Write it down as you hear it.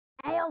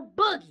Yo,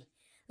 Boogie,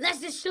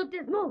 let's just shoot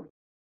this movie.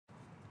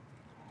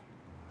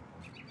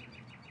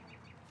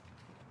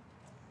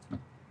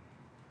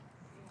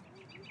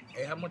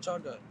 Hey, how much y'all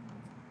got?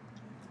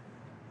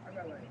 I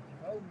got like,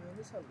 oh man,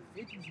 this has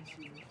 50s and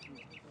shit.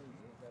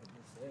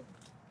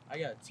 I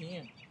got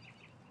 10.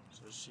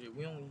 So shit,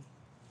 we only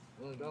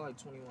got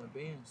like 21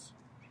 bands.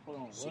 Hold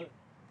on, Shit. what?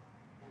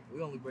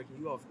 We only breaking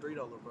you off $3,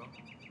 bro.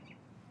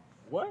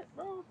 What,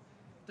 bro?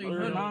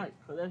 300.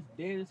 Cause that's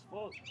dead as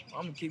fuck.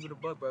 I'm gonna keep it a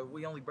buck, bro.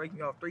 We only breaking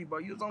you off 3, bro.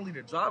 You was only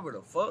the driver,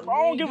 the fuck. Bro,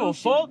 I don't give a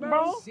fuck,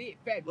 bro. Shit,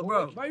 fat boy.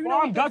 Bro, Bro,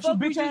 I got you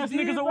bitch ass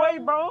niggas away,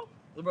 bro.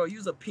 bro, you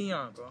was a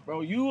peon, bro.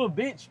 Bro, you a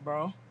bitch,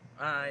 bro.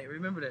 Alright,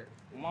 remember that.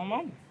 My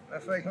mama.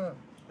 That's fake, huh?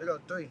 They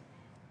got 3.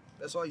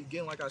 That's all you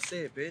getting, like I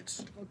said,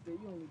 bitch. Okay, you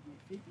only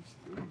get 50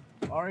 still.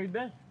 Already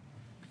bet.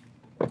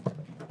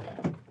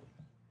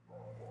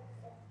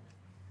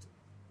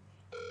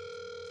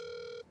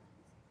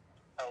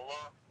 Hello?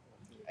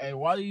 Hey,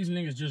 why these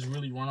niggas just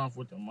really run off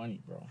with the money,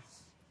 bro?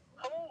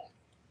 Who?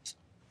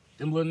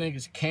 Them little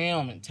niggas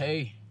Cam and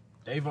Taee.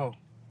 Davo.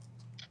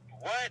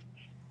 What?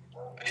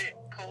 Hey,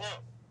 pull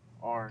up.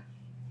 Or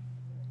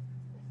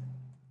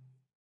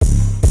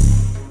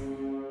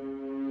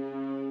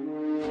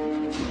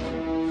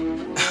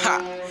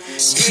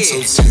Yeah,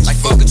 like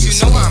fuck it, you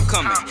know I'm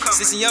coming.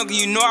 Since younger,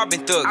 you know I've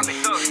been thugging.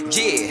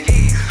 Yeah,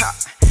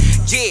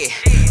 yeah,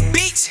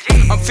 bitch.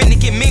 I'm finna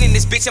get mean in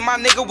this bitch, and my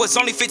nigga was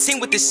only 15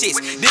 with the shits.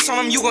 This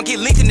on him, you gon' get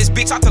linked in this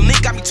bitch. Off the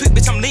link, got me tweaked,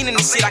 bitch. I'm leaning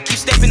this shit. I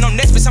keep stepping on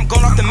nets, bitch. I'm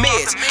going off the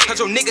meds. Cause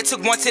your nigga took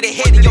one to the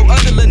head, and your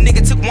other little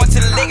nigga took one to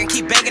the leg, and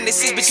keep banging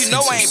this shit, bitch. You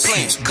know I ain't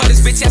playing. Cut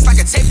this bitch ass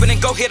like a tape, and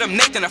then go hit him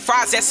Nathan. The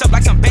fries ass up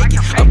like some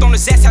bacon. Up on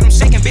his ass, had him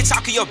shaking, bitch.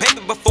 I'll kill your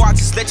baby before I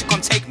just let you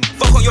come take me.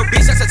 Fuck on your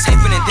bitch, that's a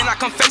taping, and then I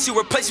come face you,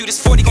 replace you.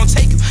 This 40 gon'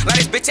 take you. Like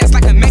this bitch ass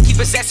like a Mac,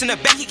 keep his ass in the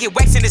back, he get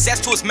waxing his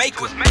ass to his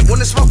maker. When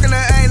the smoking,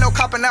 there ain't no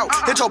copping out.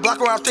 Hit your block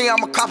around 3,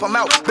 I'ma cop him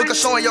out. Book a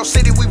show in your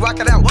city, we rock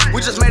it out.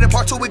 We just made it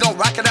part 2, we gon'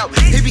 rock it out.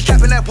 He be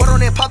capping that water on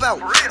there, pop out.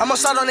 I'ma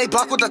start on they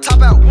block with the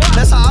top out.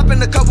 That's how I up in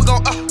the cup, we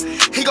gon'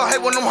 he gon'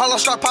 hate when them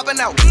hollows start popping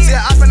out. See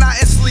I and I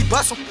instantly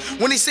bust him.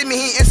 When he see me,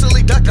 he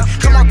instantly ducking.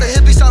 Come off the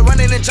hip, he start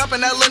running and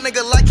jumping. That little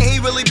nigga liking, he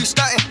really be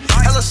stunting.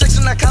 Hella 6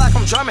 in that car like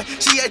I'm drumming.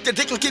 She ate the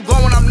dick and keep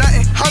going when I'm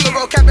nutting. On the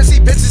road capping,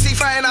 see bitches, he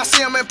fighting. I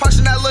see him in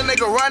person, that little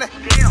nigga running.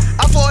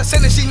 I for a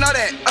sin and she know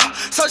that.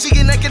 So she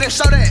get naked and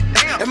show that.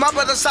 If my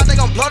brother stop, they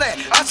gon' blow that.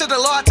 I said the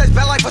law, I taste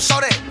bad life for show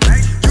that.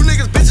 You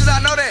niggas bitches, I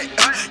know that.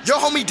 Your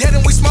homie dead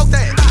and we smoke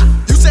that.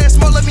 You say it's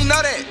smoke, let me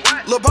know that.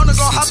 Lil' Bona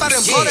gon' hop out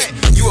and blow that.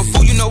 You a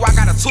fool, you know I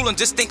got a tool and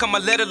just think I'ma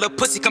let a little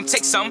pussy come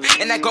take some.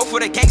 And I go for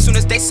the gang soon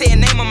as they say a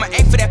name, I'ma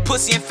aim for that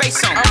pussy and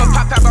face some. I'ma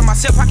pop out by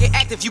myself, I get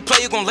active. You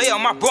play, you gon' lay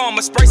on my bro, I'ma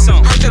spray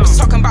some. Heard they was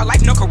talking about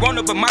life, no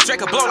corona, but my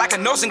Drake will blow like a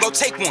nose and go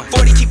take one.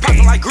 40 keep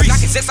popping like grease,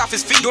 knocking zest off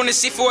his feet. Doing this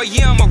shit for a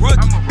year, I'm a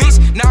rookie. Bitch,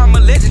 now I'm a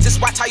legend, just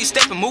watch how you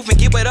step and move and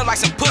get wet up like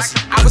some pussy.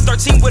 I was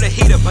 13 with a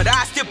heater, but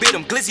I still bit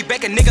him. Glizzy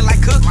back a nigga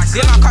like Cook.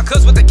 Then I caught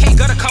cuz with the K,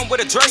 gotta come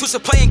with a Drake. Choose to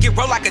play and get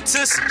rolled like a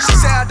tussy. She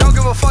said I don't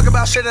give a fuck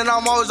about shit and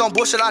I'm always on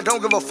bullshit, I don't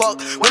give a fuck.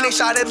 When they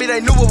shot at me, they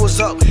knew what was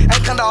up.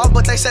 Ain't kinda off,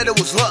 but they said it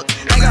was luck.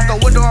 Ain't got the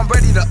window, I'm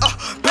ready to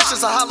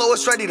bitches are hollow,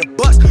 it's ready to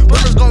bust.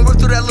 Bullets gon' rip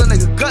through that little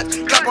nigga gut.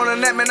 Cap on the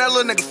net, man, that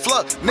little nigga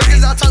flood.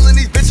 Niggas out telling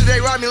these bitches they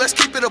ride me, let's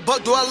keep it a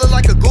buck. Do I look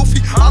like a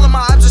goofy? All of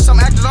my ops are some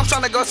actors, I'm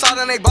tryna go outside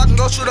and they box and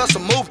go shoot us a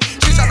movie.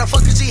 She tryna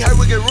fuck cause she heard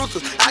we get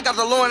ruthless. I got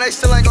the law and they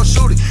still ain't gon'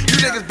 shoot it. You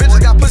niggas bitches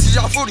got pussies,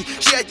 y'all fruity.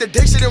 She ate the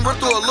dick, she didn't rip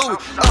through a Louis.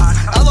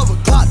 I love a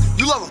Glock,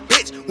 you love a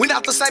bitch. We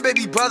not the same,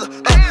 baby brother.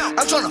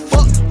 I'm tryna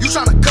fuck, you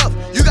tryna cuff.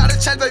 You gotta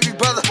check, baby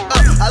brother.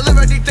 I live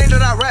everything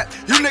that I rap.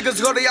 You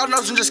niggas go to y'all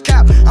nose and just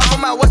cap. I'm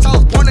from out west, I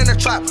was born in a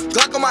trap.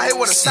 Glock on my head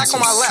with a sack on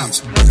my lap.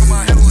 Glock on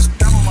my head with a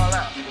sack on my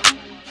lap.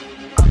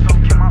 I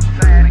don't kill my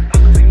sad and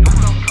pussy. No,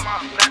 don't kill my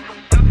sad.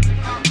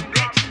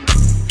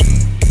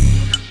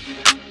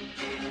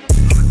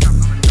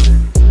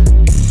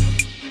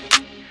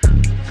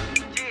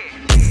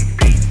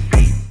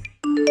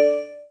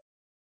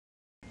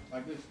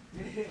 like this.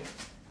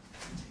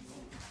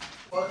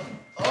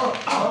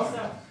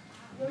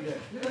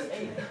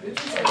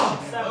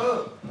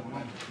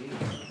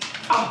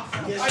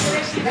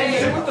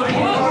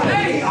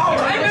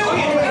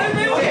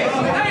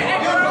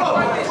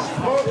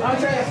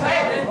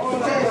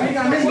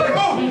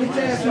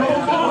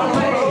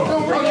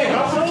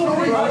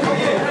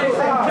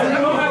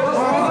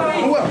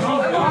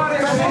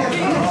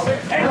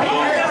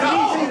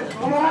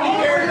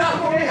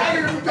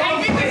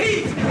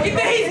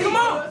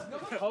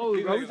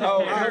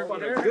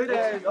 Good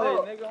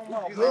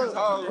ass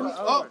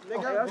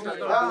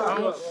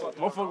nigga.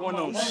 Motherfucker want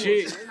no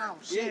shit.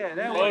 Yeah,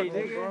 that way,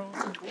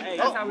 nigga. Hey,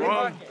 that's how we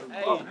rock it.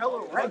 Hey,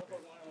 hello, right?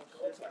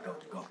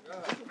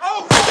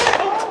 Oh,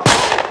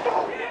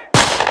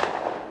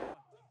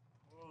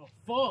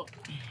 fuck.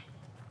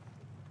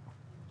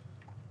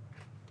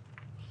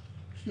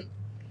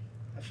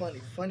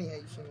 Funny how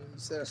you feel when you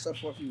said stuff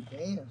for a few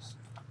bands.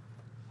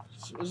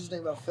 What you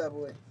think about Fat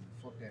Boy?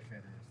 Fuck that fat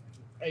ass.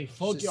 Hey,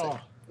 fuck y'all.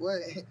 What?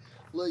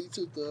 Love you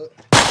too, thug.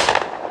 It's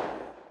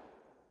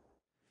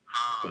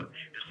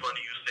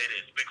funny you say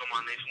that. Speak on my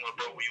next well,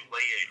 bro, where you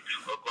lay at?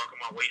 A Glock on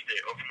my waist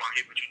at, up from my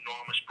hip, but you know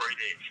I'ma spray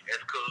that.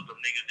 That's cause them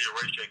niggas did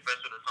racetrack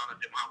faster than son of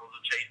them hollers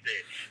will chase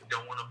that.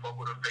 Don't wanna fuck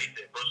with a face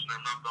that. Bustin'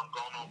 them mouth, I'm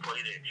going on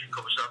play that.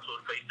 Couple shots to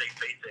the face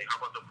that. How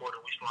about the port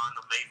and we sliding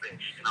the Maybach?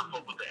 And I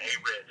fuck with the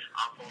A-Red.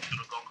 I'm phone to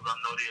the gun cause I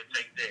know they'll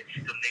take that.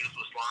 Them niggas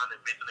was sliding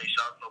and missing their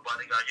shots.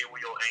 Nobody got hit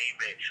where your aim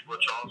at. But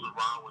Charles was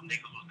riding when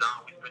niggas was down.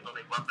 We spent on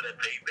their block for that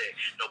payback.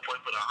 No point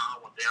for the high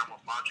one day. I'ma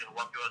find you and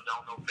walk your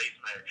down, no face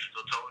mask.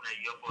 So told that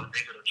year for a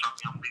nigga to chop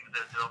me, I'm leaving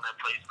that shit on that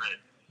placement.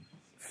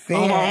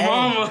 Oh, my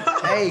mama.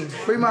 Hey,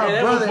 free my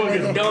brother,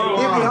 nigga. If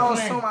he home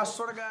soon, I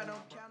swear to God.